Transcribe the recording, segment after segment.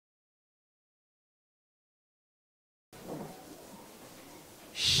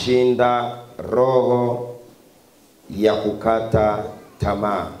Shinda roho ya kukata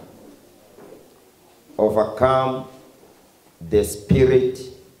tamaa. Overcome the spirit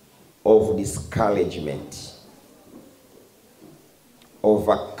of discouragement.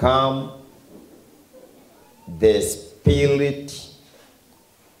 Overcome the spirit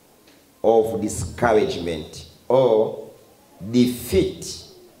of discouragement, or defeat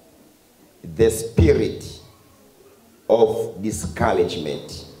the spirit of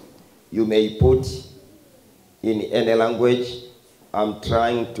discouragement. You may put in any language. I'm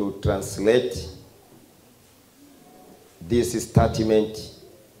trying to translate this statement.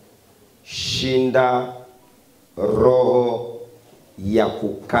 Shinda roho ya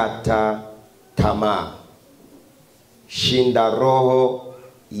kukata tamaa. Shinda roho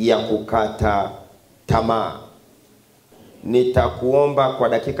ya kukata tamaa. Nitakuomba kwa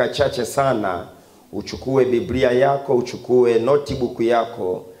dakika chache sana uchukue Biblia yako, uchukue notebook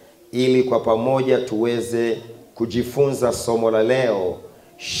yako, ili kwa pamoja tuweze kujifunza somo la leo,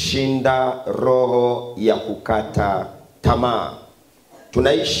 shinda roho ya kukata tamaa.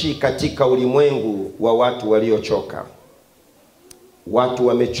 Tunaishi katika ulimwengu wa watu waliochoka. Watu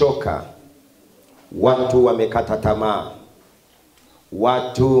wamechoka. Watu wamekata tamaa.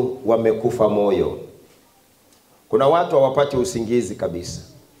 Watu wamekufa moyo. Kuna watu hawapati usingizi kabisa.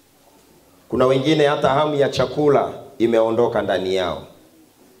 Kuna wengine hata hamu ya chakula imeondoka ndani yao.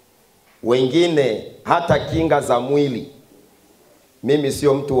 Wengine hata kinga za mwili. Mimi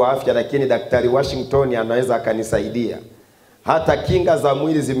sio mtu wa afya, lakini Daktari Washington anaweza akanisaidia. Hata kinga za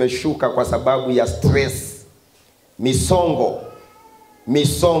mwili zimeshuka kwa sababu ya stress,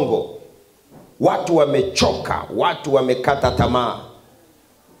 misongo. Watu wamechoka, watu wamekata tamaa.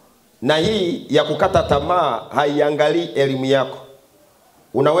 Na hii ya kukata tamaa haiangalii elimu yako.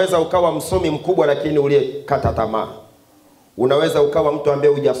 Unaweza ukawa msomi mkubwa lakini uliyekata tamaa. Unaweza ukawa mtu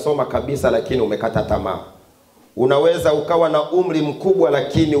ambaye hujasoma kabisa lakini umekata tamaa. Unaweza ukawa na umri mkubwa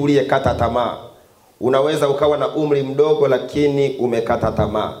lakini uliyekata tamaa. Unaweza ukawa na umri mdogo lakini umekata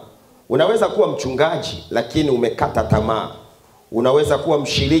tamaa. Unaweza kuwa mchungaji lakini umekata tamaa. Unaweza kuwa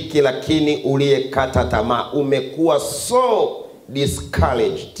mshiriki lakini uliyekata tamaa. Umekuwa so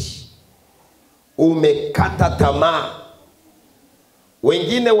discouraged. Umekata tamaa.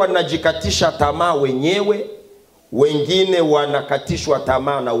 Wengine wanajikatisha tamaa wenyewe. Wengine wanakatishwa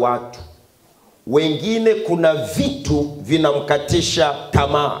tamaa na watu. Wengine kuna vitu vinamkatisha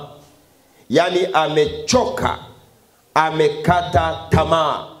tamaa. Yani amechoka, amekata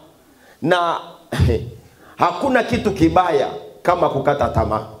tamaa. Na hakuna kitu kibaya kama kukata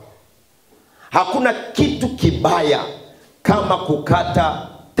tamaa. Hakuna kitu kibaya kama kukata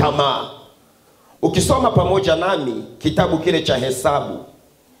tamaa. Ukisoma pamoja nami kitabu kile cha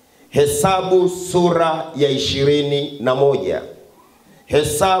Hesabu sura ya 21.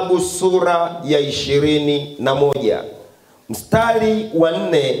 Hesabu sura ya 21. Mstari wa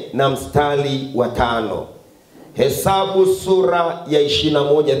 4 na mstari wa 5. Hesabu sura ya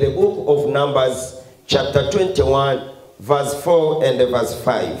 21, the book of Numbers chapter 21 verse 4 and verse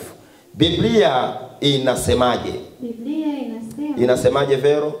 5. Biblia inasemaje? Inasemaje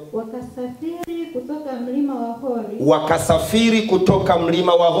Vero? Wakasafiri kutoka mlima wa Hori. Wakasafiri kutoka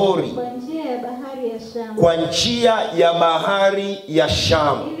mlima wa Hori. Kwa njia ya bahari ya Shamu. Kwa njia ya bahari ya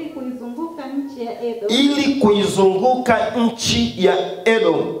Shamu. Ili kuizunguka nchi ya Edom. Ili kuizunguka nchi ya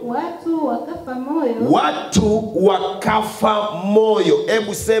Edom. Watu wakafa moyo. Watu wakafa moyo.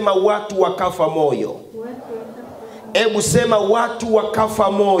 Hebu sema watu wakafa moyo. Hebu sema watu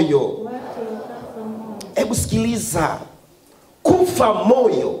wakafa moyo. Hebu sikiliza. Kufa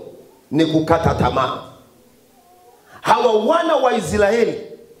moyo ni kukata tamaa. Hawa wana wa Israeli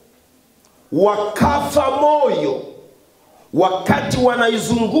wakafa moyo wakati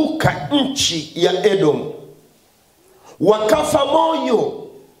wanaizunguka nchi ya Edom. Wakafa moyo.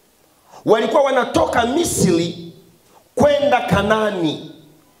 Walikuwa wanatoka Misri kwenda Kanani.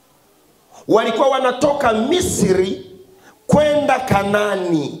 Walikuwa wanatoka Misri kwenda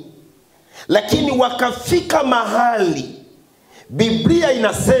Kanani. Lakini wakafika mahali Biblia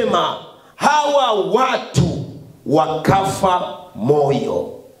inasema hawa watu wakafa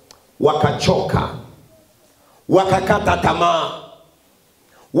moyo. Wakachoka. Wakakata tamaa.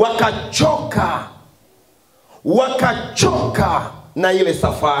 Wakachoka na ile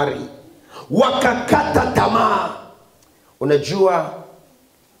safari. Wakakata tamaa. Unajua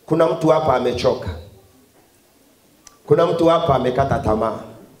kuna mtu hapa amechoka. Kuna mtu hapa amekata tamaa.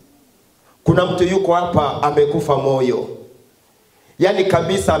 Kuna mtu yuko hapa amekufa moyo. Yani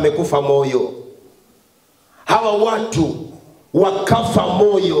kabisa amekufa moyo. Hawa watu wakafa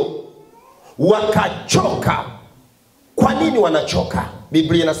moyo. Wakachoka. Kwa nini wanachoka?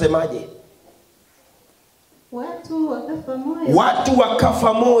 Biblia inasemaje? Watu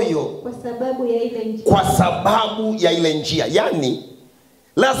wakafa moyo kwa sababu ya ile njia. Yani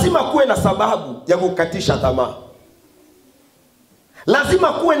lazima kuwe na sababu ya kukatisha tamaa.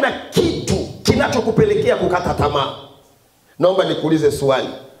 Lazima kuwe na kitu kinachokupelekea kukata tamaa. Naomba nikuulize swali.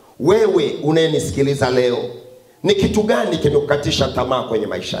 Wewe unayenisikiliza leo, ni kitu gani kimekukatisha tamaa kwenye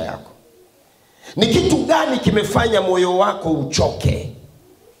maisha yako? Ni kitu gani kimefanya moyo wako uchoke?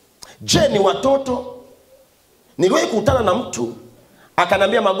 Je, ni watoto? Niliwahi kukutana na mtu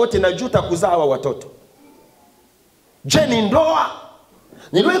akanambia, Magoti, najuta kuzaa hawa watoto. Je, ni ndoa?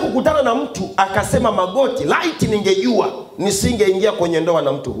 Niliwahi kukutana na mtu akasema, Magoti, laiti ningejua nisingeingia kwenye ndoa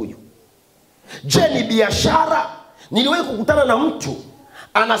na mtu huyu. Je, ni biashara? Niliwahi kukutana na mtu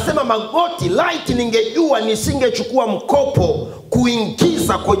anasema, Magoti, laiti ningejua nisingechukua mkopo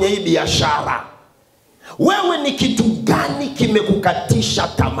kuingiza kwenye hii biashara. Wewe ni kitu gani kimekukatisha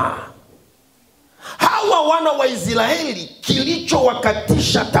tamaa? Hawa wana wa Israeli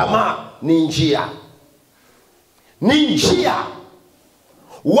kilichowakatisha tamaa ni njia. Ni njia.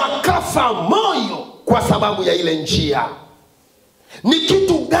 Wakafa moyo kwa sababu ya ile njia. Ni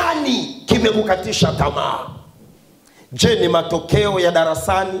kitu gani kimekukatisha tamaa? Je, ni matokeo ya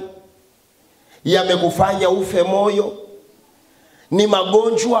darasani yamekufanya ufe moyo? Ni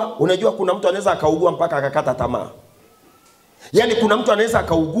magonjwa? Unajua kuna mtu anaweza akaugua mpaka akakata tamaa. Yani kuna mtu anaweza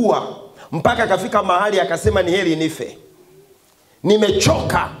akaugua mpaka akafika mahali akasema ni heri nife,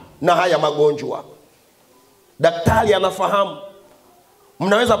 nimechoka na haya magonjwa. Daktari anafahamu.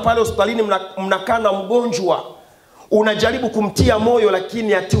 Mnaweza pale hospitalini mnakaa na mgonjwa, unajaribu kumtia moyo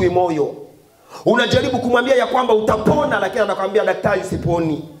lakini hatiwi moyo. Unajaribu kumwambia ya kwamba utapona, lakini anakuambia daktari,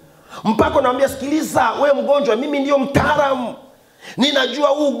 siponi. Mpaka unamwambia, sikiliza we mgonjwa, mimi ndio mtaalamu, ninajua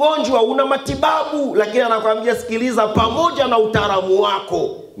huu ugonjwa una matibabu, lakini anakuambia, sikiliza, pamoja na utaalamu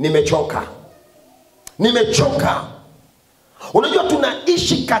wako nimechoka. Nimechoka. Unajua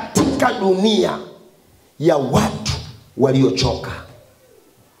tunaishi katika dunia ya watu waliochoka.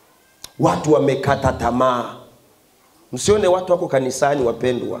 Watu wamekata tamaa. Msione watu wako kanisani,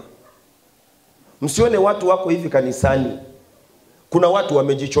 wapendwa. Msione watu wako hivi kanisani. Kuna watu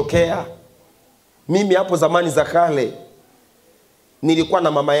wamejichokea. Mimi hapo zamani za kale nilikuwa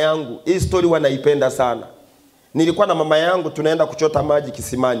na mama yangu. Hii story wanaipenda sana. Nilikuwa na mama yangu, tunaenda kuchota maji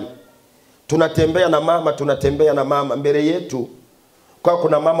kisimani. Tunatembea na mama. Mbele yetu kwa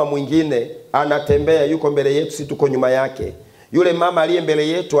kuna mama mwingine anatembea, yuko mbele yetu, si tuko nyuma yake. Yule mama aliye mbele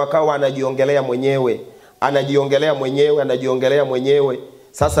yetu akawa anajiongelea mwenyewe.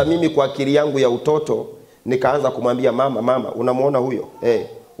 Sasa mimi kwa akili yangu ya utoto nikaanza kumwambia mama, unamuona huyo?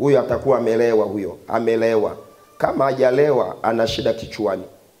 Huyo atakuwa amelewa, huyo amelewa. Kama hajalewa ana shida kichwani.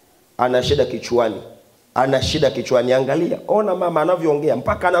 Angalia, ona mama anavyoongea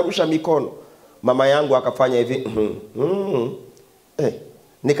mpaka anarusha mikono. Mama yangu akafanya hivi.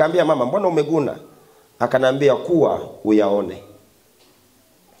 Nikamwambia, mama, mbona umeguna? Akanambia, kuwa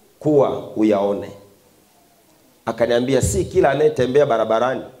uyaone. Akaniambia, si kila anayetembea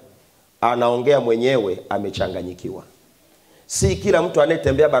barabarani anaongea mwenyewe amechanganyikiwa. Si kila mtu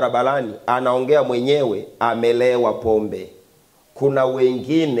anayetembea barabarani anaongea mwenyewe amelewa pombe. Kuna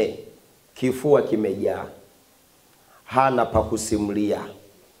wengine kifua kimejaa, hana pa kusimulia.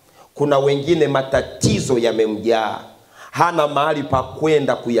 Kuna wengine matatizo yamemjaa, hana mahali pa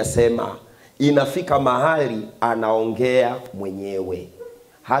kwenda kuyasema. Inafika mahali anaongea mwenyewe.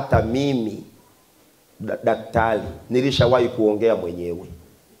 Hata mimi daktari nilishawahi kuongea mwenyewe.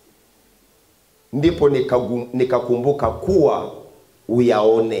 Ndipo nikakumbuka kuwa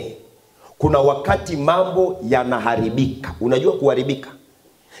uyaone. Kuna wakati mambo yanaharibika. Unajua kuharibika?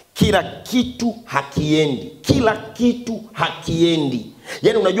 Kila kitu hakiendi.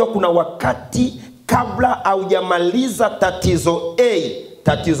 Yani unajua kuna wakati kabla haujamaliza tatizo A,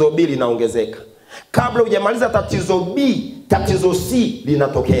 tatizo B linaongezeka. Kabla hujamaliza tatizo B, tatizo C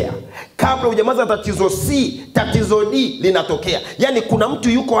linatokea. Kabla hujamaliza tatizo C, tatizo D linatokea. Yani kuna mtu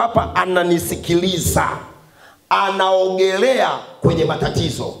yuko hapa ananisikiliza, anaogelea kwenye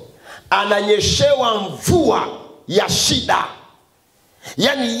matatizo, ananyeshewa mvua ya shida.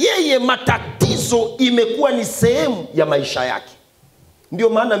 Yani yeye matatizo imekuwa ni sehemu ya maisha yake. Ndio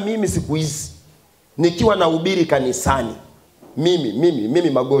maana mimi siku hizi nikiwa nahubiri kanisani, mimi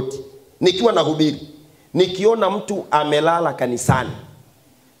Magoti, nikiwa nahubiri, nikiona mtu amelala kanisani,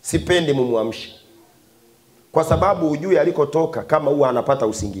 sipendi mumuamshe. Kwa sababu hujui alikotoka kama huwa anapata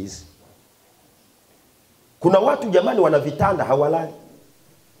usingizi. Kuna watu jamani wana vitanda hawalali.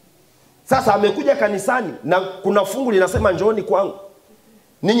 Sasa amekuja kanisani na kuna fungu linasema njooni kwangu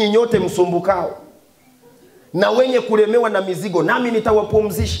ninyi nyote msumbukao. na wenye kulemewa na mizigo, nami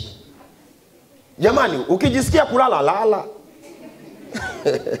nitawapumzisha. Jamani, ukijisikia kulala lala.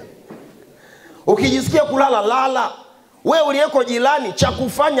 Ukijisikia kulala lala. Wewe uliyeko jirani, cha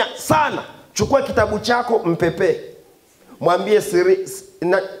kufanya sana, chukua kitabu chako mpepe. Mwambie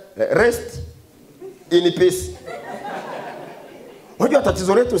rest in peace. Unajua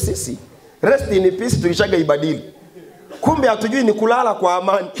tatizo letu sisi, rest in peace tulishaga ibadili. Kumbe hatujui ni kulala kwa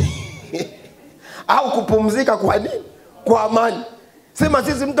amani. Au kupumzika kwa nini? Kwa amani. Sema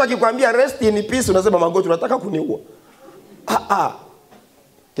sisi mtu akikwambia rest in peace unasema Magoti unataka kuniua.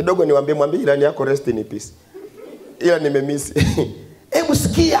 Kidogo mwambie jirani yako rest in peace. Ila nimemiss. Hebu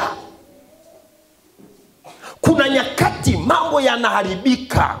sikia. Kuna nyakati mambo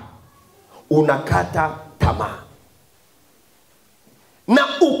yanaharibika, unakata tamaa. Na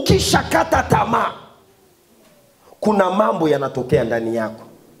ukishakata tamaa, kuna mambo yanatokea ndani yako.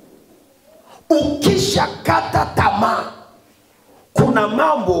 Ukishakata tamaa, kuna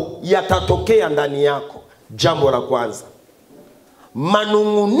mambo yatatokea ndani yako. Jambo la kwanza,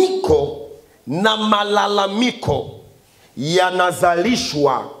 manunguniko na malalamiko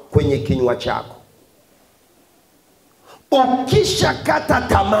yanazalishwa kwenye kinywa chako. Ukishakata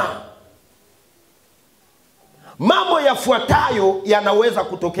tamaa, mambo yafuatayo yanaweza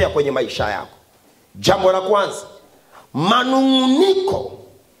kutokea kwenye maisha yako. Jambo la kwanza, manunguniko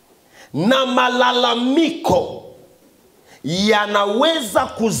na malalamiko yanaweza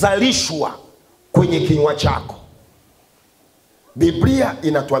kuzalishwa kwenye kinywa chako. Biblia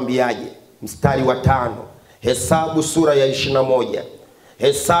inatuambiaje? Mstari wa 5, Hesabu sura ya 21.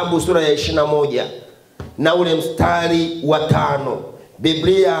 Hesabu sura ya 21 na ule mstari wa 5.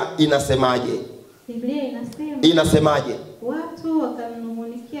 Biblia inasemaje? Biblia inasemaje? Watu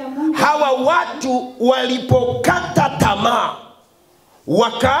wakamnungunikia Mungu. Hawa watu walipokata tamaa,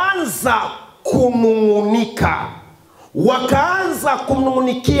 wakaanza kunungunika, wakaanza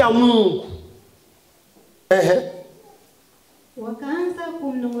kumnungunikia Mungu. Wakaanza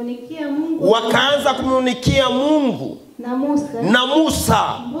kumnungunikia Mungu. Wakaanza kumnungunikia Mungu na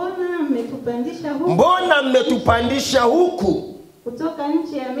Musa. Mbona mmetupandisha huku? Mbona mmetupandisha huku? Kutoka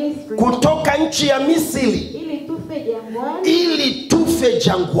nchi ya Misri. Kutoka nchi ya Misri. Ili tufe jangwani. Ili tufe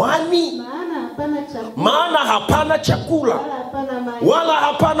jangwani. Maana hapana chakula. Wala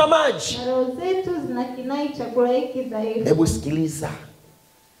hapana maji. Na roho zetu zinakinai chakula hiki dhaifu. Hebu sikiliza.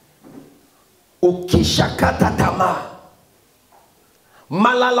 Ukishakata tamaa,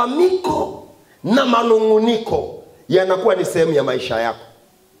 malalamiko na manunguniko yanakuwa ni sehemu ya maisha yako.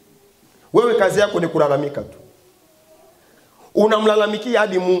 Wewe kazi yako ni kulalamika tu. Unamlalamikia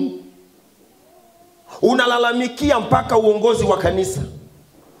hadi Mungu. Unalalamikia mpaka uongozi wa kanisa.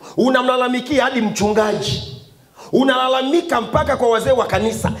 Unamlalamikia hadi mchungaji. Unalalamika mpaka kwa wazee wa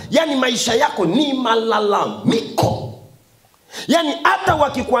kanisa. Yaani maisha yako ni malalamiko. Yaani hata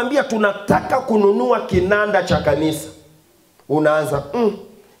wakikwambia tunataka kununua kinanda cha kanisa, unaanza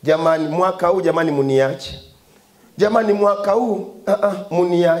jamani mwaka huu jamani muniache. Jamani mwaka huu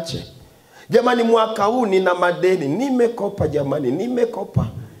muniache. Jamani mwaka huu nina madeni, nimekopa jamani, nimekopa.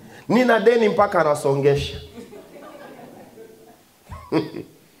 Nina deni mpaka nasongesha.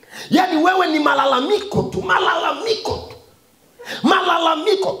 Yaani wewe ni malalamiko tu, malalamiko tu.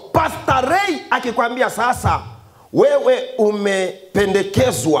 Malalamiko. Pastor Ray akikwambia sasa wewe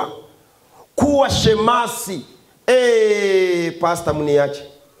umependekezwa kuwa shemasi. Pastor mniache.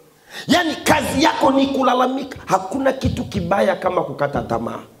 Yaani kazi yako ni kulalamika. Hakuna kitu kibaya kama kukata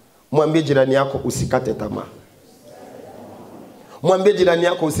tamaa. Mwambie jirani yako usikate tamaa. Mwambie jirani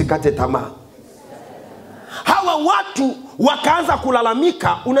yako usikate tamaa. Hawa watu wakaanza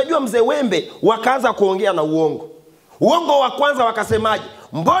kulalamika. Unajua mzee Wembe, wakaanza kuongea na uongo. Uongo wa kwanza wakasemaje?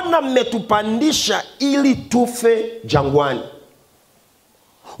 Mbona mmetupandisha ili tufe jangwani?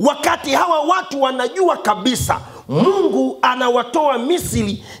 Wakati hawa watu wanajua kabisa Mungu anawatoa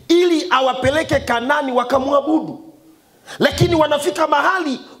Misri ili awapeleke Kanani wakamwabudu. Lakini wanafika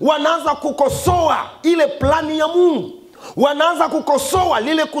mahali wanaanza kukosoa ile plani ya Mungu. Wanaanza kukosoa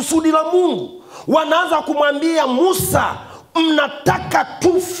lile kusudi la Mungu. Wanaanza kumwambia Musa, mnataka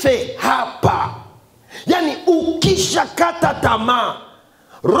tufe hapa. Yaani ukishakata tamaa,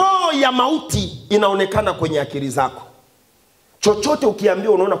 roho ya mauti inaonekana kwenye akili zako. Chochote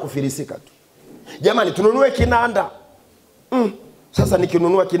ukiambiwa unaona kufilisika tu. Jamani tununue kinanda. Sasa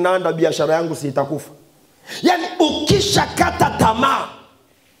nikinunua kinanda biashara yangu si itakufa. Yaani ukishakata tamaa,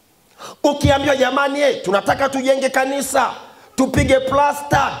 ukiambiwa jamani tunataka tujenge kanisa, tupige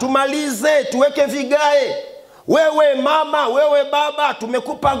plasta, tumalize, tuweke vigae. Wewe mama, wewe baba,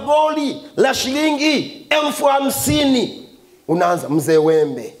 tumekupa goli la shilingi 50,000. Unaanza mzee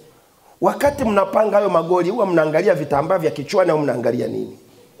Wembe. wakati mnapanga hayo magoli huwa mnaangalia vitambaa vya kichwani au mnaangalia nini?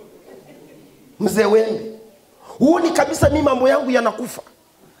 Mzee wembe, huoni kabisa mimi mambo yangu yanakufa?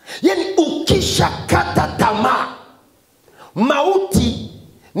 Yaani ukishakata tamaa, mauti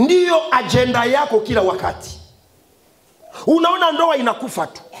ndiyo ajenda yako kila wakati. Unaona ndoa inakufa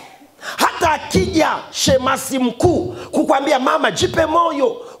tu. Hata akija shemasi mkuu kukwambia mama jipe moyo,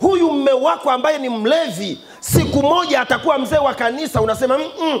 huyu mme wako ambaye ni mlevi siku moja atakuwa mzee wa kanisa, unasema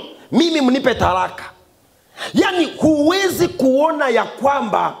mimi mnipe talaka. Yaani huwezi kuona ya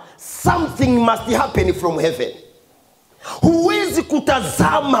kwamba something must happen from heaven. Huwezi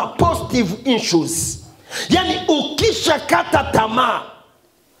kutazama positive issues. Yaani ukishakata tamaa,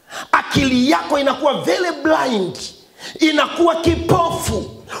 akili yako inakuwa very blind, inakuwa kipofu.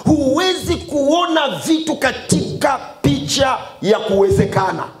 Huwezi kuona vitu katika picha ya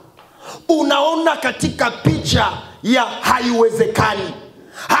kuwezekana. Unaona katika picha ya haiwezekani.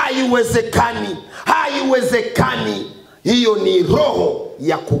 Haiwezekani. Haiwezekani. Hiyo ni roho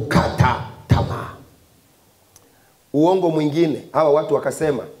ya kukata tamaa. Uongo mwingine, hawa watu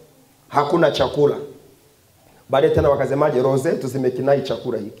wakasema hakuna chakula. Baadaye tena wakasemaje, roho zetu zimekinai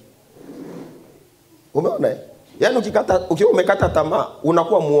chakula hiki. Umeona? Yaani ukiwa umekata tamaa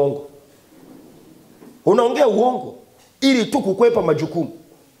unakuwa muongo. Unaongea uongo ili tu kukwepa majukumu.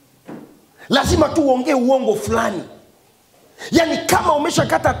 Lazima tu uongee uongo fulani. Yaani kama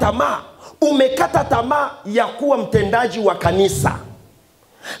umeshakata tamaa, umekata tamaa ya kuwa mtendaji wa kanisa,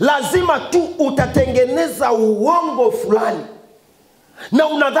 lazima tu utatengeneza uongo fulani. Na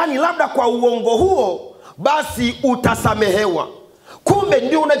unadhani labda kwa uongo huo basi utasamehewa. Kumbe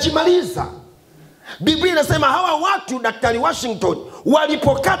ndio unajimaliza. Biblia inasema hawa watu, Daktari Washington,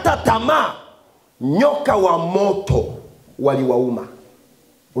 walipokata tamaa, nyoka wa moto waliwauma.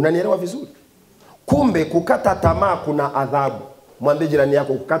 Unanielewa vizuri? Kumbe kukata tamaa kuna adhabu. Mwambie jirani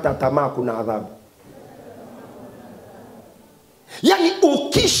yako, kukata tamaa kuna adhabu. Yaani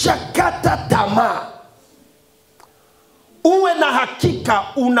ukishakata tamaa, uwe na hakika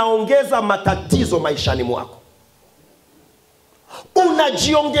unaongeza matatizo maishani mwako.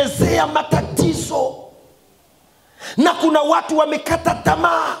 Unajiongezea matatizo. Na kuna watu wamekata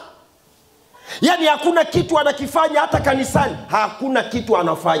tamaa. Yaani hakuna kitu anakifanya hata kanisani. Hakuna kitu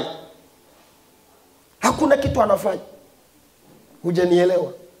anafanya. Hakuna kitu anafanya.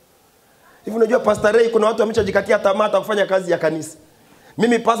 Hujanielewa? Hivi unajua Pastor Ray, kuna watu wameshajikatia tamaa hata kufanya kazi ya kanisa.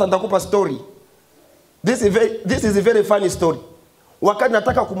 Mimi pastor nitakupa story. This is a very funny story. Wakati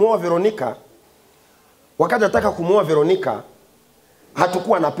nataka kumuoa Veronica,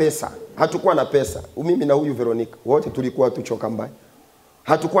 hatukuwa na pesa. Mimi na huyu Veronica wote tulikuwa tuchoka mbaya.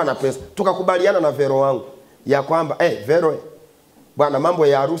 Hatukuwa na pesa. Tukakubaliana na Vero wangu ya kwamba Vero, bwana, mambo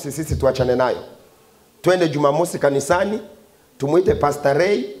ya harusi sisi tuachane nayo. Twende Jumamosi kanisani, tumuite Pastor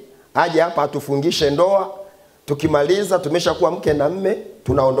Ray aje hapa atufungishe ndoa. Tukimaliza tumeshakuwa mke na mme,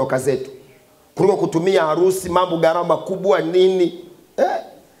 tunaondoka zetu. Kuliko kutumia harusi, mambo gharama kubwa nini.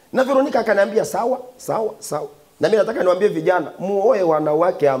 Na Veronica akaniambia sawa. Na mimi nataka niwaambie vijana, muoe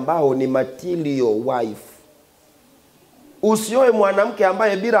wanawake ambao ni material wife. Usioe mwanamke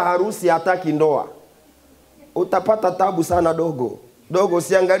ambaye bila harusi hataki ndoa. Utapata tabu sana dogo.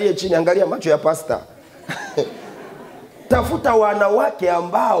 Usiangalie chini, angalia macho ya pastor. Tafuta wanawake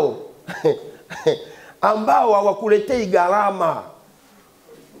ambao hawakuletei gharama.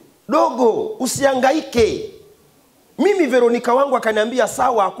 Dogo, usihangaike. Mimi Veronica wangu akaniambia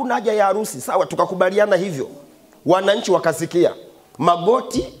sawa, hakuna haja ya harusi. Sawa, tukakubaliana hivyo. Wananchi wakasikia.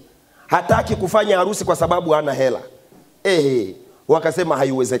 Magoti hataki kufanya harusi kwa sababu hana hela. Wakasema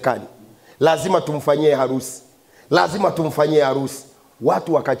haiwezekani. Lazima tumfanyie harusi.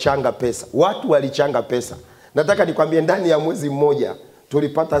 Watu wakachanga pesa. Watu walichanga pesa. Nataka nikwambie ndani ya mwezi mmoja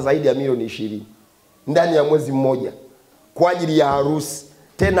tulipata zaidi ya milioni 20. Ndani ya mwezi mmoja. Kwa ajili ya harusi.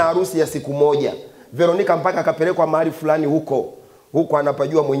 Tena harusi ya siku moja. Veronica mpaka akapelekwa mahali fulani huko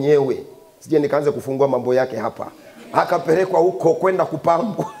anapajua mwenyewe. Sije nikaanze kufungua mambo yake hapa. Akapelekwa huko kwenda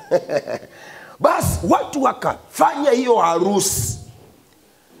kupambwa. Basi watu wakafanya hiyo harusi.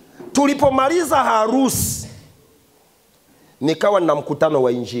 Tulipomaliza harusi, nikawa na mkutano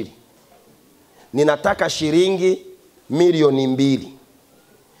wa injili. Ninataka shilingi milioni 2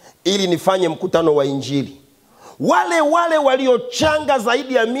 ili nifanye mkutano wa injili. Wale waliochanga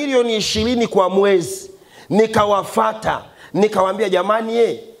zaidi ya milioni 20 kwa mwezi, nikawafata, nikawaambia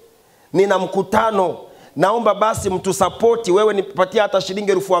jamani, nina mkutano, naomba basi mtu support. Wewe nipatie hata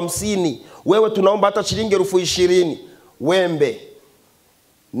shilingi 50,000, wewe tunaomba hata shilingi 20,000. Wembe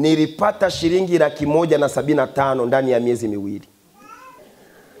nilipata shilingi 175 ndani ya miezi 2.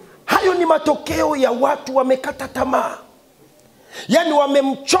 Hayo ni matokeo ya watu wamekata tamaa. Yaani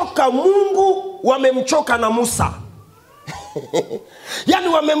wamemchoka Mungu, wamemchoka na Musa. Yaani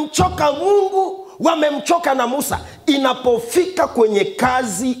wamemchoka Mungu, wamemchoka na Musa. Inapofika kwenye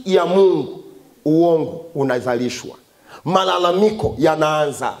kazi ya Mungu, uongo unazalishwa, malalamiko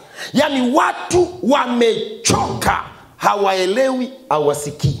yanaanza. Yaani watu wamechoka, hawaelewi,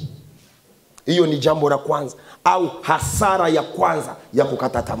 hawasikii. Hiyo ni jambo la kwanza, au hasara ya kwanza ya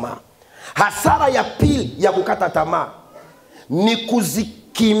kukata tamaa. Hasara ya pili ya kukata tamaa ni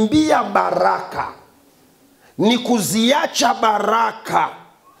kuzikimbia baraka, ni kuziacha baraka,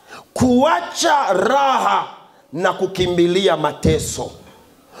 kuacha raha na kukimbilia mateso.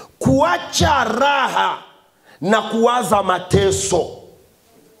 Kuacha raha na kuwaza mateso.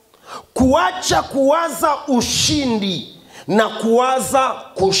 Kuacha kuwaza ushindi na kuwaza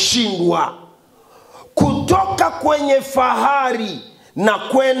kushindwa. Kutoka kwenye fahari na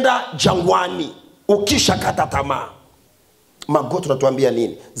kwenda jangwani ukisha kata tamaa. Magoti tunatuambia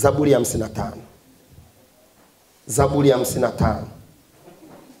nini? Zaburi ya 55. Zaburi ya 55.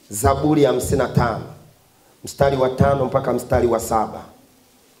 Zaburi ya 55. Mstari wa 5 mpaka mstari wa 7.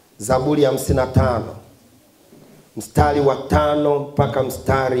 Zaburi ya 55. Mstari wa 5 mpaka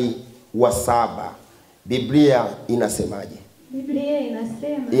mstari wa 7. Biblia inasemaje? Biblia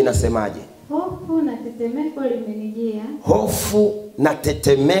inasema. Inasemaje? Hofu na tetemeko limenijia. Hofu na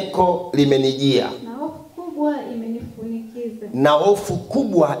tetemeko limenijia. Na hofu kubwa imenifunikiza. Na hofu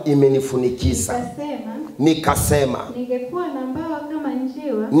kubwa imenifunikiza. Nikasema. Ningekuwa na mbawa kama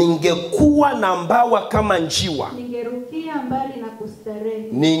njiwa. Ningekuwa na mbawa kama njiwa. Ningerukia mbali na kustarehe.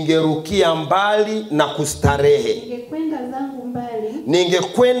 Ningerukia mbali na kustarehe. Ningekwenda zangu mbali.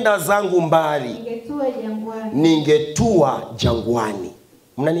 Ningekwenda zangu mbali. Ningetua jangwani. Ningetua jangwani.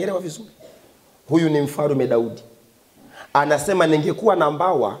 Mnanielewa vizuri? Huyu ni mfalme Daudi. Anasema ningekuwa na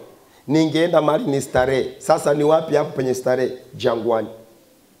mbawa, ningeenda mahali ni starehe. Sasa ni wapi hapo penye starehe? Jangwani.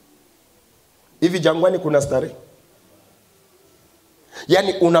 Hivi jangwani kuna starehe?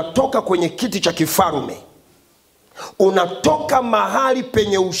 Yaani unatoka kwenye kiti cha kifalme, unatoka mahali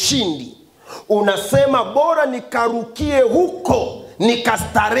penye ushindi, unasema bora nikarukie huko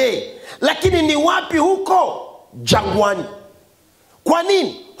nikastarehe. Lakini ni wapi huko? Jangwani. Kwa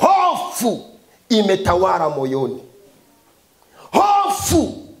nini? Hofu imetawala moyoni.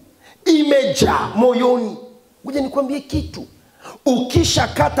 Hofu imejaa moyoni. Ngoja nikwambie kitu. Ukisha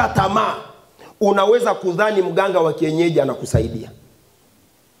kata tamaa, unaweza kudhani mganga wa kienyeji anakusaidia.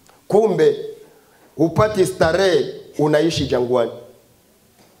 Kumbe upati starehe, unaishi jangwani.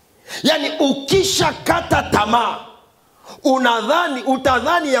 Yaani ukisha kata tamaa,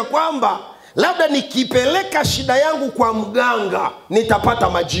 utadhani ya kwamba labda nikipeleka shida yangu kwa mganga nitapata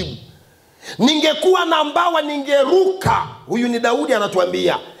majibu. Ningekuwa na mbawa ningeruka. Huyu ni Daudi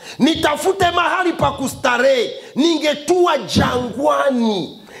anatuambia, nitafute mahali pa kustarehe, ningetua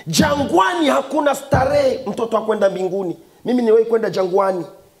jangwani. Jangwani hakuna starehe. Mtoto akwenda mbinguni. Mimi niwahi kwenda jangwani.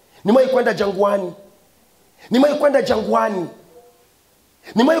 Nimewahi kwenda jangwani. Nimewahi kwenda jangwani.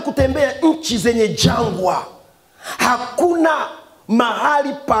 Nimewahi kutembea nchi zenye jangwa. Hakuna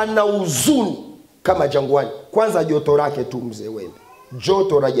mahali pana huzuni kama jangwani. Kwanza joto lake tu, mzee wenu.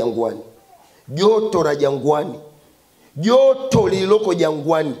 Joto la jangwani. Joto la jangwani. Joto lililoko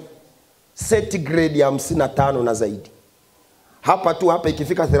jangwani centigrade ya 55 na zaidi. Hapa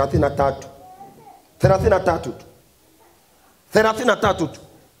ikifika 33. 33 tu. 33 tu.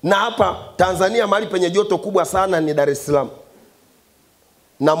 Na hapa Tanzania mahali penye joto kubwa sana ni Dar es Salaam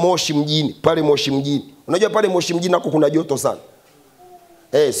na Moshi mjini. Pale Moshi mjini, unajua pale Moshi mjini nako kuna joto sana.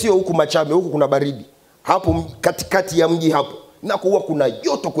 Sio huku Machame, huku kuna baridi. Hapo katikati ya mji hapo nako huwa kuna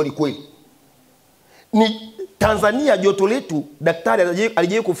joto kweli kweli. Ni Tanzania joto letu daktari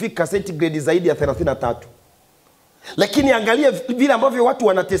alijawahi kufika centigrade zaidi ya 33. Lakini angalia vile ambavyo watu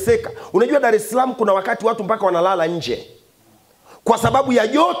wanateseka. Unajua Dar es Salaam kuna wakati watu mpaka wanalala nje kwa sababu ya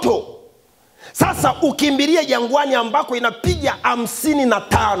joto. Sasa ukimbilie jangwani ambako inapiga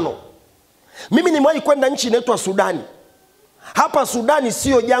 55. Mimi nimewahi kwenda nchi inaitwa Sudani. Hapa Sudani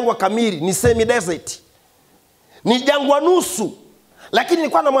sio jangwa kamili, ni semi desert. Ni jangwa nusu. Lakini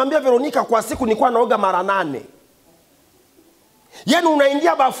nilikuwa namwambia Veronica, kwa siku nilikuwa naoga mara 8. Yaani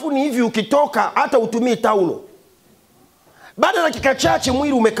unaingia bafuni hivi, ukitoka hata utumii taulo. Baada ya dakika chache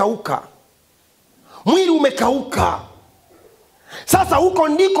mwili umekauka. Mwili umekauka. Sasa huko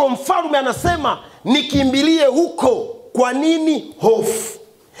ndiko mfalme anasema nikimbilie huko. Kwa nini? Hofu.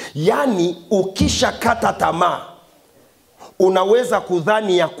 Yaani ukisha kata tamaa, unaweza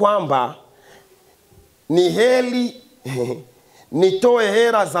kudhani ya kwamba ni heri nitoe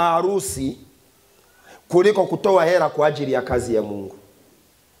hera za harusi kuliko kutoa hera kwa ajili ya kazi ya Mungu.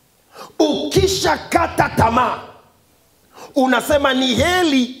 Ukisha kata tamaa, unasema ni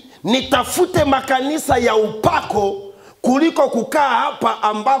heri nitafute makanisa ya upako kuliko kukaa hapa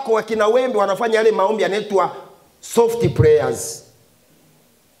ambako wakina Wembe wanafanya yale maombi yanaitwa soft prayers.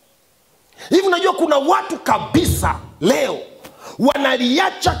 Hivi unajua kuna watu kabisa leo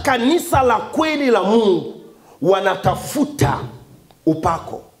wanaliacha kanisa la kweli la Mungu, wanatafuta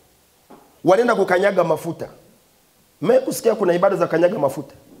upako, wanaenda kukanyaga mafuta. Mwe kusikia kuna ibada za kanyaga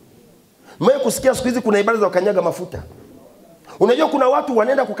mafuta? Mwe kusikia siku hizi kuna ibada za kanyaga mafuta? Unajua kuna watu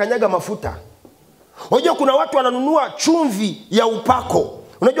wanaenda kukanyaga mafuta. Unajua kuna watu wananunua chumvi ya upako.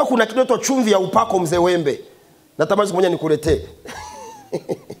 Unajua kuna kidoto chumvi ya upako mzee Wembe. Natamani siku moja nikuletee.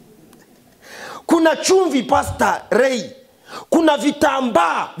 Kuna chumvi Pastor Ray. Kuna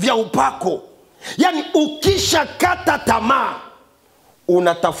vitambaa vya upako. Yaani ukisha kata tamaa,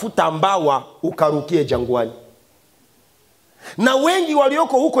 unatafuta mbawa ukarukie jangwani. Na wengi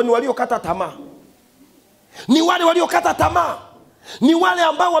walioko huko ni waliokata tamaa. Ni wale waliokata tamaa. Ni wale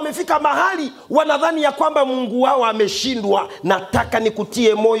ambao wamefika mahali wanadhani ya kwamba Mungu wao ameshindwa. Nataka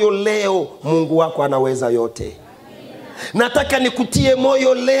nikutie moyo leo, Mungu wako anaweza yote. Nataka nikutie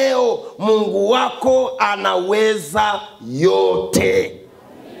moyo leo, Mungu wako anaweza yote.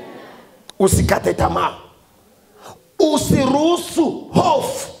 Usikate tamaa. Usiruhusu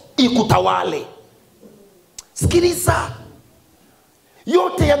hofu ikutawale. Sikiliza.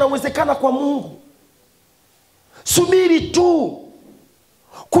 Yote yanawezekana kwa Mungu. Subiri tu.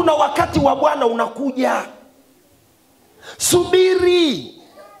 Kuna wakati wa Bwana unakuja. Subiri.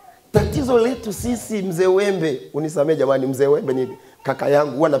 Tatizo letu sisi mzee Wembe, unisamee jamani, mzee Wembe ni kaka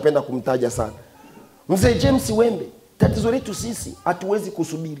yangu, huwa napenda kumtaja sana. Mzee James Wembe, tatizo letu sisi hatuwezi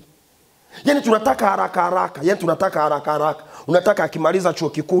kusubiri. Yaani tunataka haraka haraka, yaani tunataka haraka haraka. Unataka akimaliza chuo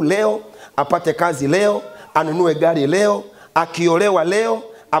kikuu leo, apate kazi leo, anunue gari leo, akiolewa leo,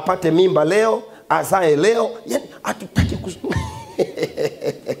 apate mimba leo, azae leo. Yaani hatutaki kusubiri.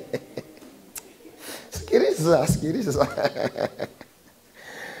 Sikiliza.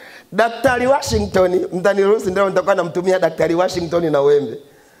 Daktari Washington, mtaniruhusu ndio nitakuwa namtumia Daktari Washington na Wembe.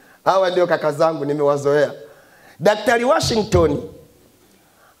 Hawa ndio kaka zangu nimewazoea. Daktari Washington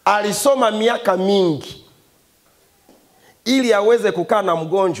alisoma miaka mingi ili aweze kukaa na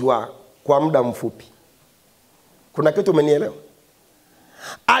mgonjwa kwa muda mfupi. Kuna kitu umenielewa?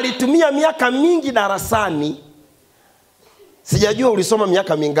 Alitumia miaka mingi darasani. Sijajua ulisoma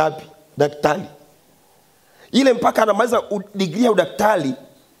miaka mingapi daktari. Ile mpaka anamaliza degree ya udaktari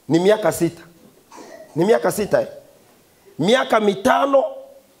ni miaka 6. Ni miaka 6 Miaka 5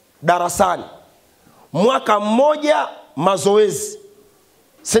 darasani. Mwaka mmoja mazoezi.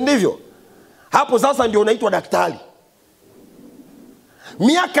 Si ndivyo? Hapo sasa ndio unaitwa daktari.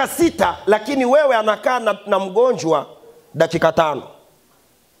 Miaka 6 lakini wewe anakaa na mgonjwa dakika 5.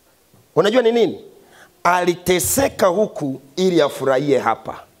 Unajua ni nini? Aliteseka huku ili afurahie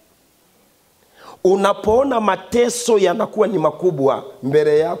hapa. Unapoona mateso yanakuwa ni makubwa,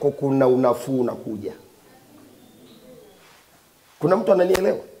 mbele yako kuna unafuu unakuja. Kuna mtu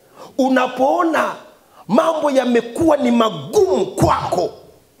ananielewa? Unapoona mambo yamekuwa ni magumu kwako,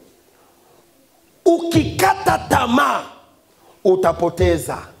 ukikata tamaa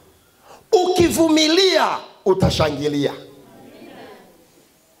utapoteza. Ukivumilia utashangilia.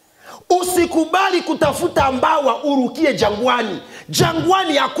 Usikubali kutafuta mbawa urukie jangwani.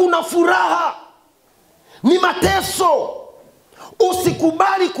 Jangwani hakuna furaha. Ni mateso.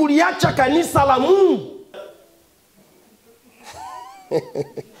 Usikubali kuliacha kanisa la Mungu.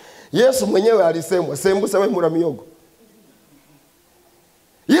 Yesu mwenyewe alisemwa, sembusa wewe mura miyogo.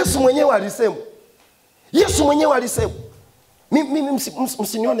 Yesu mwenyewe alisemwa. Mimi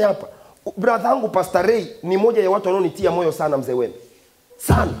msinione hapa. Brother yangu Pastor Ray ni moja ya watu wanaonitia moyo sana mzee Wembe.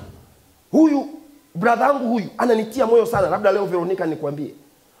 Sana. Huyu brother yangu huyu ananitia moyo sana. Labda leo Veronica nikwambie.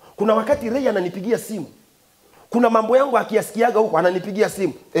 Kuna wakati Ray ananipigia simu. Kuna mambo yangu akiyasikiaga huko ananipigia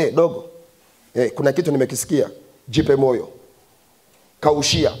simu. Dogo. Kuna kitu nimekisikia. Jipe moyo.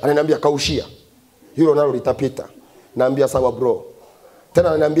 Kaushia. Ananiambia kaushia. Hilo nalo litapita. Naambia sawa bro. Tena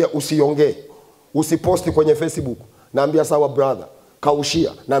ananiambia usiongee. Usiposti kwenye Facebook. Naambia sawa brother.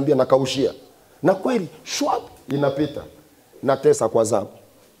 Kaushia. Naambia na kaushia. Na kweli shwap inapita. Natesa kwa zabu.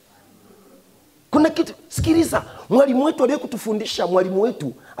 Kuna kitu, sikiliza, mwalimu wetu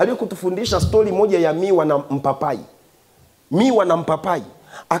aliyekutufundisha story moja ya miwa na mpapai. Miwa na mpapai.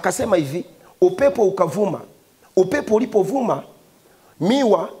 Akasema hivi, upepo ukavuma. Upepo ulipovuma,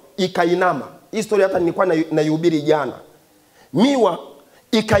 miwa ikainama. Hii story hata nilikuwa naihubiri jana. Miwa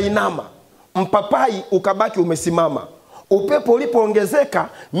ikainama. Mpapai ukabaki umesimama. Upepo ulipoongezeka,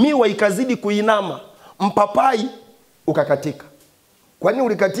 miwa ikazidi kuinama. Mpapai ukakatika. Kwa nini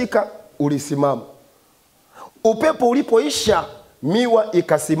ulikatika? Ulisimama. Upepo ulipoisha, miwa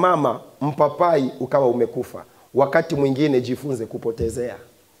ikasimama, mpapai ukawa umekufa. Wakati mwingine jifunze kupotezea.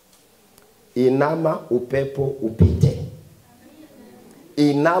 Inama upepo upite.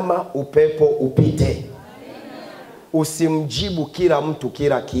 Inama upepo upite. Usimjibu kila mtu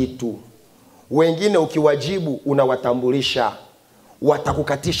kila kitu. Wengine ukiwajibu unawatambulisha.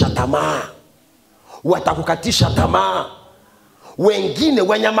 Watakukatisha tamaa. Watakukatisha tamaa. Wengine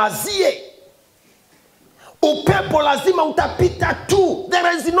wanyamazie. Upepo lazima utapita tu.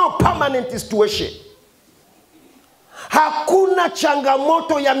 There is no permanent situation. Hakuna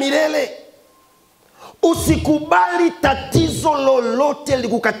changamoto ya milele. Usikubali tatizo lolote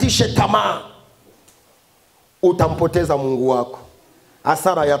likukatishe tamaa. Utampoteza Mungu wako.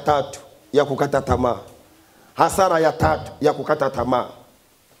 Hasara ya tatu ya kukata tamaa. Hasara ya tatu ya kukata tamaa.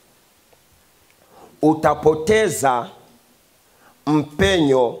 Utapoteza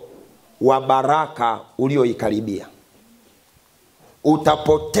mpenyo wa baraka ulioikaribia.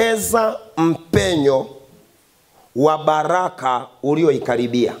 Utapoteza mpenyo wa baraka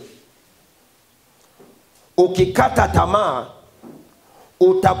ulioikaribia. Ukikata tamaa,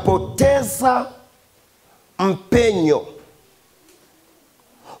 utapoteza mpenyo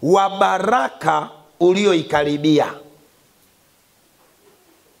wa baraka ulioikaribia.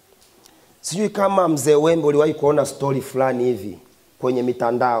 Sijui kama mzee Wembe uliwahi kuona story fulani hivi kwenye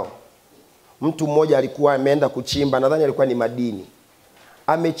mitandao. Mtu mmoja alikuwa ameenda kuchimba, nadhani alikuwa ni madini.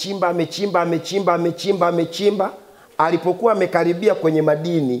 Amechimba. Alipokuwa amekaribia kwenye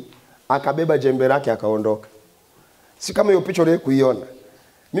madini, akabeba jembe lake akaondoka. Si kama hiyo picha uliwahi kuiona.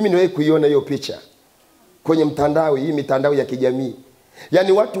 Mimi niwahi kuiona hiyo picha kwenye mtandao, hii mitandao ya kijamii.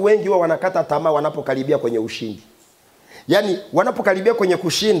 Yaani watu wengi huwa wanakata tamaa wanapokaribia kwenye ushindi. Yaani wanapokaribia kwenye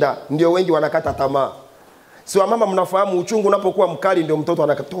kushinda ndio wengi wanakata tamaa. Si wamama mnafahamu uchungu unapokuwa mkali ndio mtoto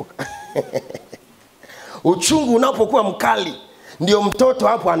anatoka. Uchungu unapokuwa mkali ndio mtoto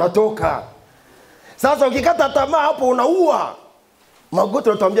hapo anatoka. Sasa ukikata tamaa hapo unaua. Magoti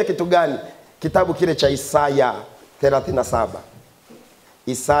anatuambia kitu gani? Kitabu kile cha Isaya 37.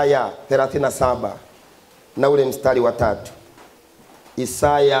 Isaya 37 na ule mstari wa 3.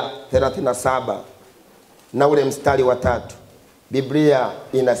 Isaya 37 na ule mstari wa 3. Biblia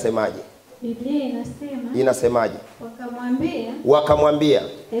inasemaje? Biblia inasemaje? Wakamwambia,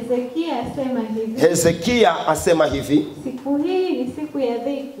 Hezekia asema hivi. Siku hii ni siku ya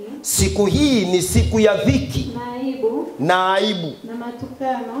dhiki. Siku hii ni siku ya dhiki. Na aibu.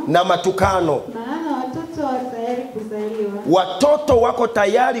 Na matukano. Maana watoto wako tayari kuzaliwa. Watoto wako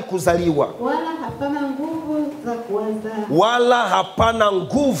tayari kuzaliwa. Wala hapana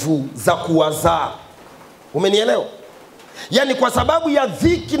nguvu za kuwazaa. Umenielewa? Yaani kwa sababu ya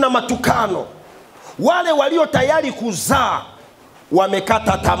dhiki na matukano, wale walio tayari kuzaa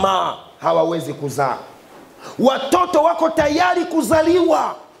wamekata tamaa, hawawezi kuzaa. Watoto wako tayari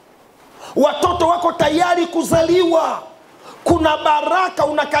kuzaliwa. Watoto wako tayari kuzaliwa. Kuna baraka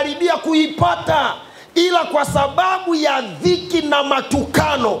unakaribia kuipata, ila kwa sababu ya dhiki na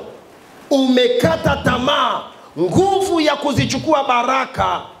matukano umekata tamaa. Nguvu ya kuzichukua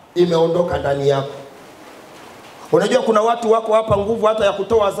baraka imeondoka ndani yako. Unajua kuna watu wako hapa nguvu hata ya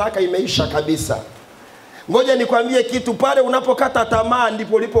kutoa zaka imeisha kabisa. Ngoja nikwambie kitu, pale unapokata tamaa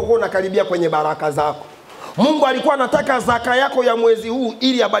ndipo ulipokuwa unakaribia kwenye baraka zako. Mungu alikuwa anataka zaka yako ya mwezi huu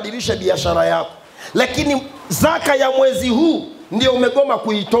ili abadilishe biashara yako. Lakini zaka ya mwezi huu ndio umegoma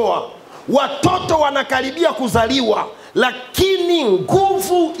kuitoa. Watoto wanakaribia kuzaliwa, lakini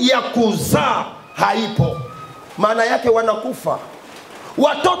nguvu ya kuzaa haipo. Maana yake wanakufa.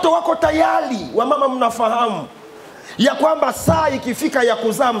 Watoto wako tayari, wamama mnafahamu ya kwamba saa ikifika ya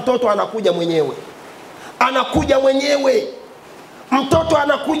kuzaa mtoto anakuja mwenyewe. Anakuja mwenyewe. Mtoto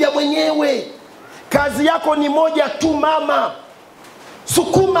anakuja mwenyewe. Kazi yako ni moja tu mama.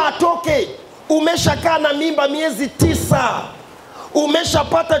 Sukuma atoke. Umeshakaa na mimba miezi 9.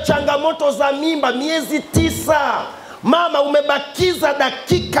 Umeshapata changamoto za mimba miezi 9. Mama, umebakiza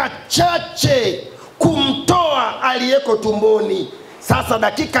dakika chache kumtoa aliyeko tumboni. Sasa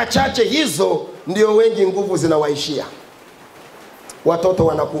dakika chache hizo ndio wengi nguvu zinawaishia. Watoto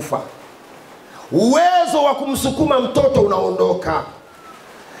wanakufa. Uwezo wa kumsukuma mtoto unaondoka.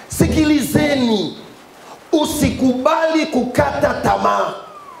 Sikilizeni, usikubali kukata tamaa.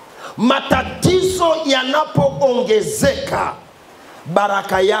 Matatizo yanapoongezeka,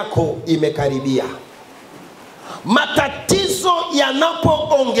 baraka yako imekaribia. Matatizo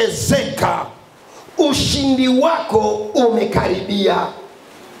yanapoongezeka, ushindi wako umekaribia.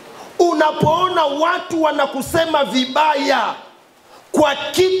 Unapoona watu wanakusema vibaya kwa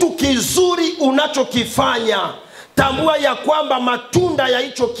kitu kizuri unachokifanya, tambua ya kwamba matunda ya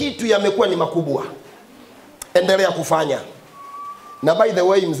hicho kitu yamekuwa ni makubwa. endelea kufanya. Na by the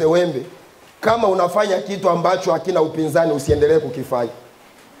way, mzee Wembe, kama unafanya kitu ambacho hakina upinzani, usiendelee kukifanya.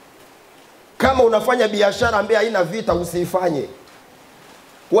 Kama unafanya biashara ambayo haina vita, usiifanye.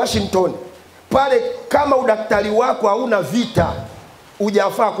 Washington pale, kama udaktari wako hauna vita,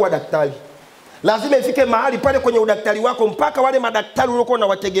 hujafaa kuwa daktari. Lazima ifike mahali pale kwenye udaktari wako mpaka wale madaktari uliokuwa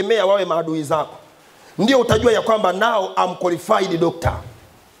unawategemea wawe maadui zako, ndio utajua ya kwamba now I'm qualified doctor.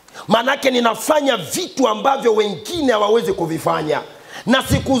 Manake ninafanya vitu ambavyo wengine hawawezi kuvifanya. Na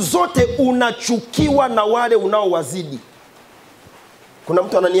siku zote unachukiwa na wale unaowazidi. Kuna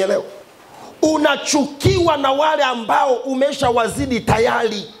mtu ananielewa? Unachukiwa na wale ambao umeshawazidi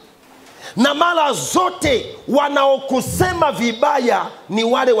tayari. Na mara zote wanaokusema vibaya ni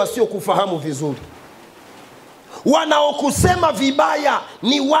wale wasiokufahamu vizuri. Wanaokusema vibaya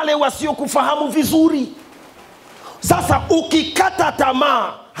ni wale wasiokufahamu vizuri. Sasa ukikata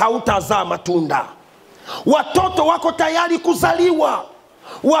tamaa, hautazaa matunda. Watoto wako tayari kuzaliwa.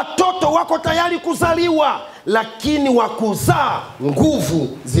 Watoto wako tayari kuzaliwa, lakini wakuzaa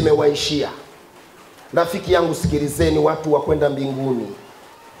nguvu zimewaishia. Rafiki yangu, sikilizeni, watu wa kwenda mbinguni,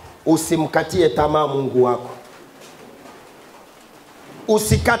 usimkatie tamaa Mungu wako.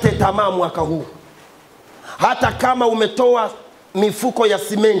 Usikate tamaa mwaka huu. Hata kama umetoa mifuko ya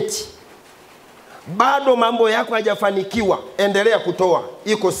simenti, bado mambo yako hayajafanikiwa, endelea kutoa.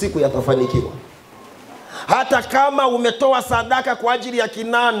 Iko siku yatafanikiwa. Hata kama umetoa sadaka kwa ajili ya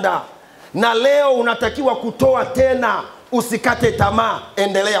kinanda na leo unatakiwa kutoa tena, usikate tamaa,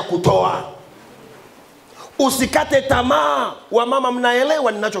 endelea kutoa. Usikate tamaa. Wamama,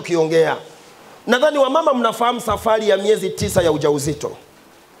 mnaelewa ninachokiongea? Nadhani wamama mnafahamu safari ya miezi 9 ya ujauzito.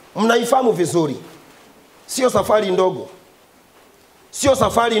 Mnaifahamu vizuri. Sio safari ndogo. Sio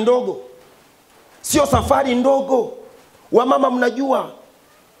safari ndogo. Sio safari ndogo. Wamama mnajua,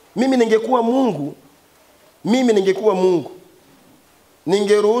 mimi ningekuwa Mungu,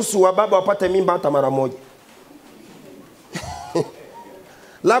 ningeruhusu wababa wapate mimba hata mara moja.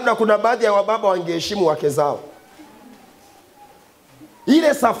 Labda kuna baadhi ya wababa wangeheshimu wake zao.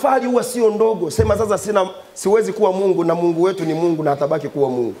 Ile safari huwa sio ndogo. Sema sasa siwezi kuwa Mungu na Mungu wetu ni Mungu na atabaki kuwa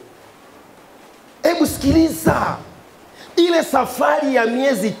Mungu. Hebu sikiliza. Ile safari ya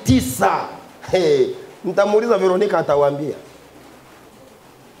miezi 9. Mtamuuliza Veronica, atawaambia.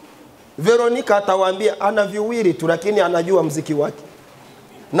 Veronica atawaambia ana viwili tu, lakini anajua mziki wake.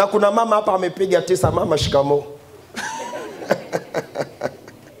 Na kuna mama hapa amepiga 9. Mama shikamo.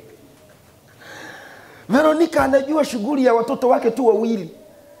 Veronica anajua shughuli ya watoto wake tu wawili.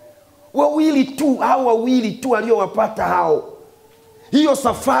 Wawili tu, hao wawili tu aliowapata hao. Hiyo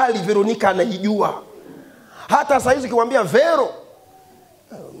safari Veronica anaijua. Hata saa hizi kiwaambia Vero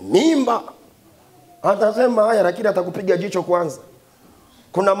mimba, atasema haya, lakini atakupiga jicho kwanza.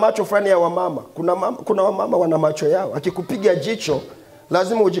 Kuna macho fulani ya wamama. Kuna wamama wana macho yao. Akikupiga jicho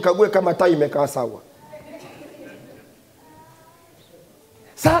lazima ujikague kama taa imekaa sawa.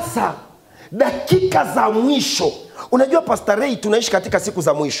 Sasa dakika za mwisho. Unajua Pastor Ray, tunaishi katika siku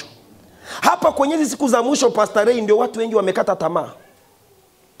za mwisho. Hapa kwenye hizi siku za mwisho, Pastor Ray, ndio watu wengi wamekata tamaa.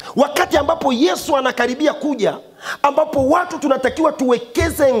 Wakati ambapo Yesu anakaribia kuja, ambapo watu tunatakiwa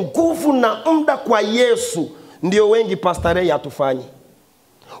tuwekeze nguvu na muda kwa Yesu, ndio wengi Pastor Ray hatufanyi.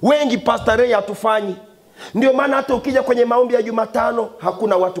 Wengi Pastor Ray hatufanyi. Ndio maana hata ukija kwenye maombi ya Jumatano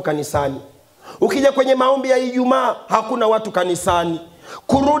hakuna watu kanisani. Ukija kwenye maombi ya Ijumaa hakuna watu kanisani.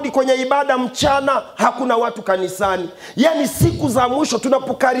 Kurudi kwenye ibada mchana hakuna watu kanisani. Yaani siku za mwisho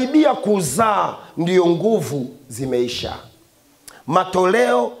tunapokaribia kuzaa, ndio nguvu zimeisha.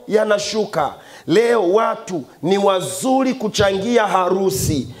 Matoleo yanashuka. Leo watu ni wazuri kuchangia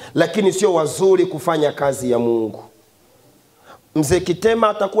harusi, lakini sio wazuri kufanya kazi ya Mungu. Mzee Kitema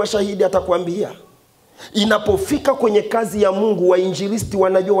atakuwa shahidi, atakwambia inapofika kwenye kazi ya Mungu, wainjilisti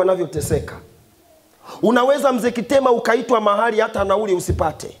wanajua wanavyoteseka. Unaweza Mzee Kitema ukaitwa mahali hata nauli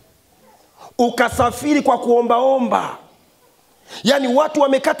usipate. Ukasafiri kwa kuombaomba. Yaani watu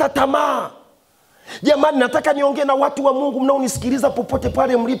wamekata tamaa. Jamani, nataka niongee na watu wa Mungu mnaonisikiliza popote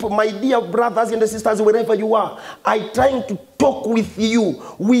pale mlipo. My dear brothers and sisters, wherever you are, I trying to talk with you.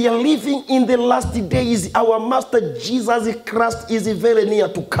 We are living in the last days. Our Master Jesus Christ is very near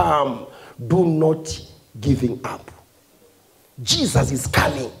to come. Do not giving up. Jesus is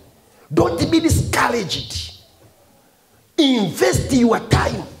coming. Don't be discouraged. Invest your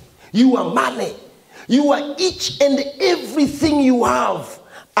time, your money, your each and everything you have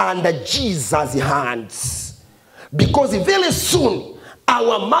under Jesus' hands. Because very soon,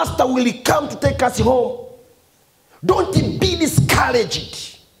 our Master will come to take us home. Don't be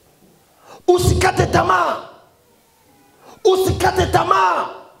discouraged. Usikate tamaa. Usikate tamaa.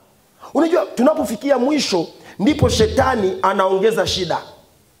 Unajua tunapofikia mwisho, ndipo shetani anaongeza shida.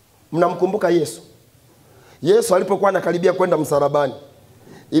 Mnamkumbuka Yesu? Yesu alipokuwa anakaribia kwenda msalabani,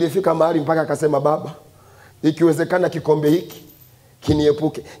 ilifika mahali mpaka akasema, Baba, ikiwezekana kikombe hiki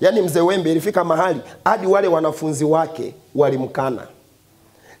kiniepuke. Yaani mzee Wembe ilifika mahali hadi wale wanafunzi wake walimkana.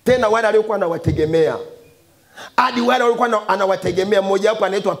 Tena wale waliokuwa anawategemea, hadi wale waliokuwa anawategemea, mmoja wapo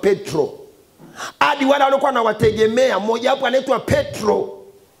anaitwa Petro. Hadi wale waliokuwa anawategemea, mmoja wapo anaitwa Petro.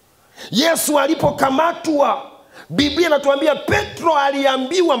 Yesu alipokamatwa, Biblia inatuambia Petro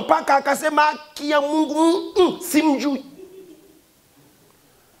aliambiwa mpaka akasema, haki ya Mungu simjui.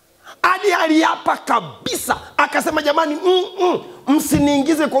 Hadi aliapa kabisa akasema, jamani,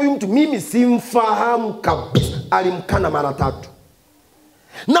 msiniingize kwa huyu mtu, mimi simfahamu kabisa. Alimkana mara 3.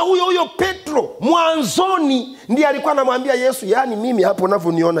 Na huyo Petro mwanzoni ndiye alikuwa anamwambia Yesu, yani mimi hapo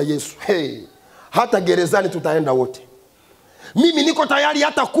unavyoniona Yesu, hata gerezani tutaenda wote, mimi niko tayari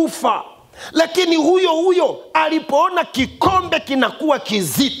hata kufa. Lakini huyo alipoona kikombe kinakuwa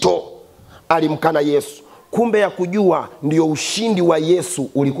kizito, alimkana Yesu. Kumbe ya kujua ndio ushindi wa Yesu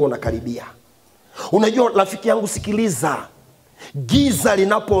ulikuwa unakaribia. Unajua rafiki yangu, sikiliza, giza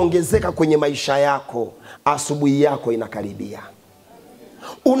linapoongezeka kwenye maisha yako, asubuhi yako inakaribia.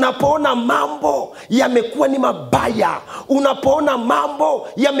 Unapoona mambo yamekuwa ni mabaya, unapoona mambo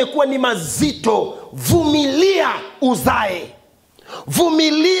yamekuwa ni mazito, vumilia uzae.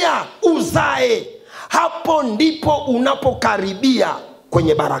 Vumilia uzae. Hapo ndipo unapokaribia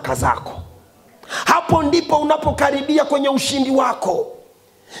kwenye baraka zako. Hapo ndipo unapokaribia kwenye ushindi wako.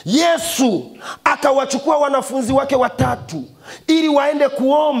 Yesu akawachukua wanafunzi wake 3 ili waende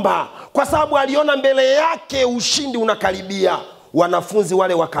kuomba, kwa sababu aliona mbele yake ushindi unakaribia. Wanafunzi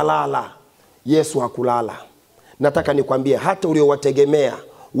wale wakalala. Yesu hakulala. Nataka nikwambie, hata uliowategemea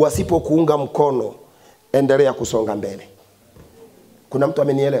wasipokuunga mkono, endelea kusonga mbele. Kuna mtu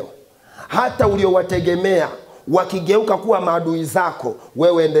amenielewa? Hata uliowategemea wakigeuka kuwa maadui zako,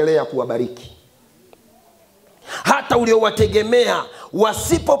 wewe endelea kuwabariki. Hata uliowategemea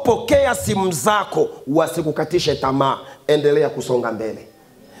wasipopokea simu zako, wasikukatishe tamaa, endelea kusonga mbele.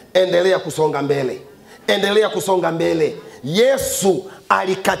 Endelea kusonga mbele. Endelea kusonga mbele. Yesu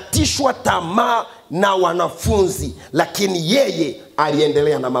alikatishwa tamaa na wanafunzi, lakini yeye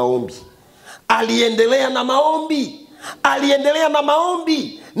aliendelea na maombi. Aliendelea na maombi. Aliendelea na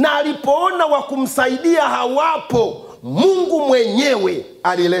maombi. Na alipoona wa kumsaidia hawapo, Mungu mwenyewe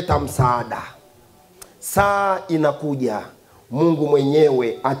alileta msaada. Saa inakuja, Mungu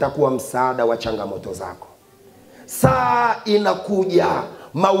mwenyewe atakuwa msaada wa changamoto zako. Saa inakuja,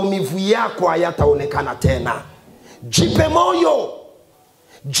 maumivu yako hayataonekana tena. Jipe moyo.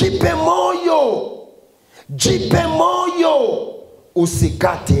 Jipe moyo. Jipe moyo.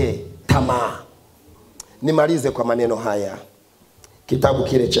 Usikate tamaa. Nimalize kwa maneno haya. Kitabu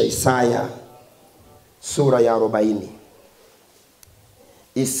kile cha Isaya sura ya 40.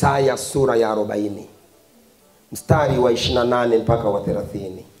 Isaya sura ya 40. Mstari wa 28 mpaka wa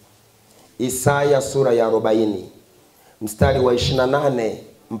 30. Isaya sura ya 40. Mstari wa 28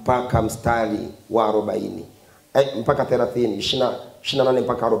 mpaka mstari wa 40. Mpaka 30. 28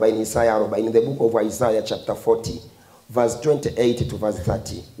 mpaka 40. Isaya 40. The book of Isaiah chapter 40. Verse 28 to verse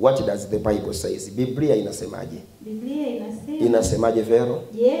 30. What does the Bible says? Biblia inasemaje? Biblia inasema. Inasemaje Vero?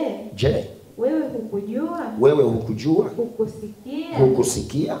 Je, wewe hukujua? Wewe hukujua? Hukusikia?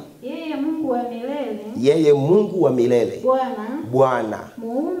 Hukusikia? Yeye Mungu wa milele. Yeye Mungu wa milele. Bwana.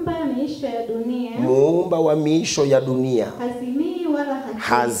 Muumba miisho ya dunia. Muumba wa miisho ya dunia.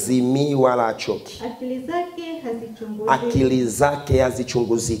 Hazimii wala hachoki. Akili zake hazichunguziki. Akili zake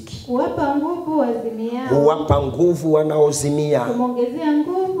hazichunguziki. Huwapa nguvu wazimiao. Huwapa nguvu wanaozimia. Kumwongezea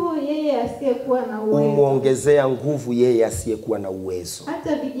nguvu yeye asiyekuwa na uwezo. Umwongezea nguvu yeye asiyekuwa na uwezo.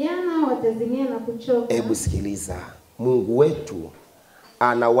 Hata vijana watazimia na kuchoka. Hebu sikiliza. Mungu wetu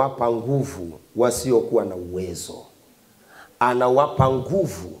anawapa nguvu wasiokuwa na uwezo. Anawapa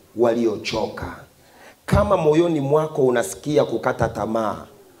nguvu waliochoka. Kama moyoni mwako unasikia kukata tamaa,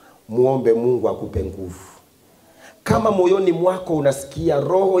 muombe Mungu akupe nguvu. Kama moyoni mwako unasikia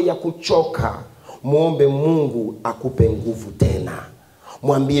roho ya kuchoka, muombe Mungu akupe nguvu tena.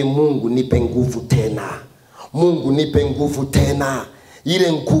 Mwambie Mungu, nipe nguvu tena. Mungu, nipe nguvu tena.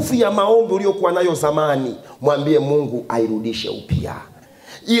 Ile nguvu ya maombi uliyokuwa nayo zamani, mwambie Mungu airudishe upya.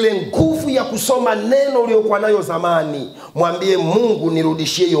 Ile nguvu ya kusoma neno uliyokuwa nayo zamani, mwambie Mungu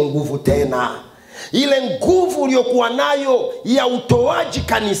nirudishie hiyo nguvu tena. Ile nguvu uliyokuwa nayo ya utoaji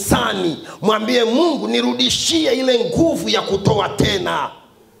kanisani, mwambie Mungu nirudishie ile nguvu ya kutoa tena.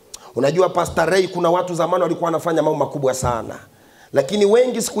 Unajua Pastor Ray, kuna watu zamani walikuwa wanafanya mambo makubwa sana, lakini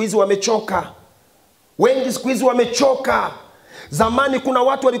wengi siku hizi wamechoka. Wengi siku hizi wamechoka. Zamani kuna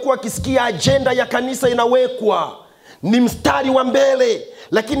watu walikuwa wakisikia ajenda ya kanisa inawekwa, ni mstari wa mbele,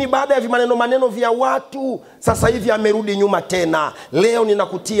 lakini baada ya maneno vya watu, sasa hivi amerudi nyuma tena. Leo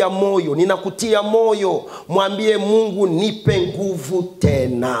ninakutia moyo, mwambie Mungu, nipe nguvu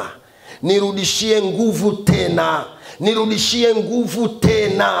tena, nirudishie nguvu tena,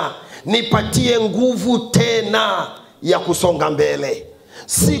 nipatie nguvu tena ya kusonga mbele.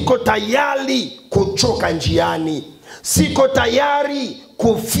 Siko tayari kuchoka njiani, siko tayari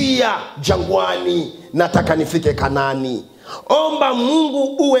kufia jangwani, nataka nifike Kanani. Omba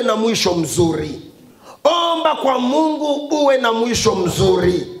Mungu uwe na mwisho mzuri. Omba kwa Mungu uwe na mwisho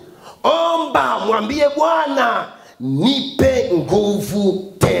mzuri. Omba, mwambie Bwana, nipe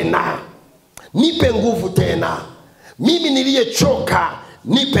nguvu tena. Nipe nguvu tena. Mimi niliyechoka,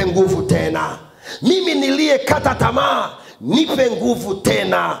 nipe nguvu tena. Mimi niliyekata tamaa, nipe nguvu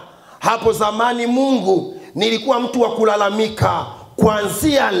tena. Hapo zamani Mungu, nilikuwa mtu wa kulalamika.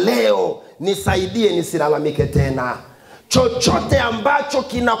 Kuanzia leo nisaidie nisilalamike tena. Chochote ambacho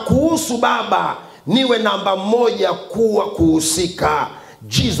kinakuhusu Baba, niwe namba 1 kuhusika.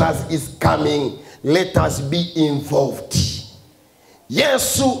 Jesus is coming. Let us be involved.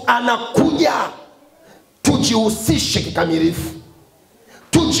 Yesu anakuja. Tujihusishe kikamilifu.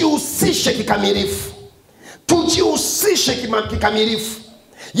 Tujihusishe kikamilifu.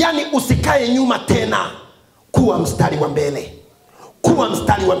 Yani usikae nyuma tena. Kuwa mstari wa mbele. Kuwa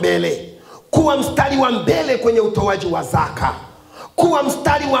mstari wa mbele kwenye utoaji wa zaka. Kuwa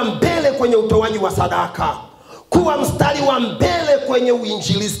mstari wa mbele kwenye utoaji wa sadaka. Kuwa mstari wa mbele kwenye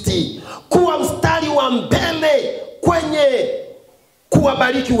uinjilisti. Kuwa mstari wa mbele kwenye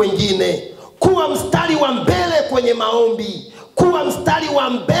kuwabariki wengine. Kuwa mstari wa mbele kwenye maombi. Kuwa mstari wa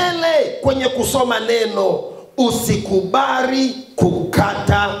mbele kwenye kusoma neno. Usikubali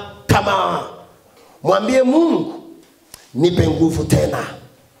kukata tamaa. Mwambie Mungu, nipe nguvu tena.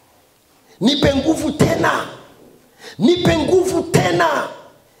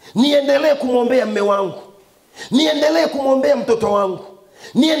 Niendelee kumwombea mume wangu. Niendelee kumwombea mtoto wangu.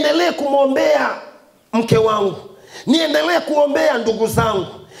 Niendelee kumwombea mke wangu. Niendelee kuombea ndugu zangu.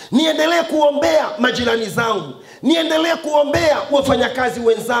 Niendelee kuombea majirani zangu. Niendelee kuombea wafanyakazi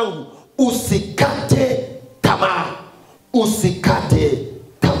wenzangu. Usikate tamaa.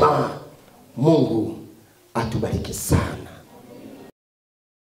 Mungu atubariki sana.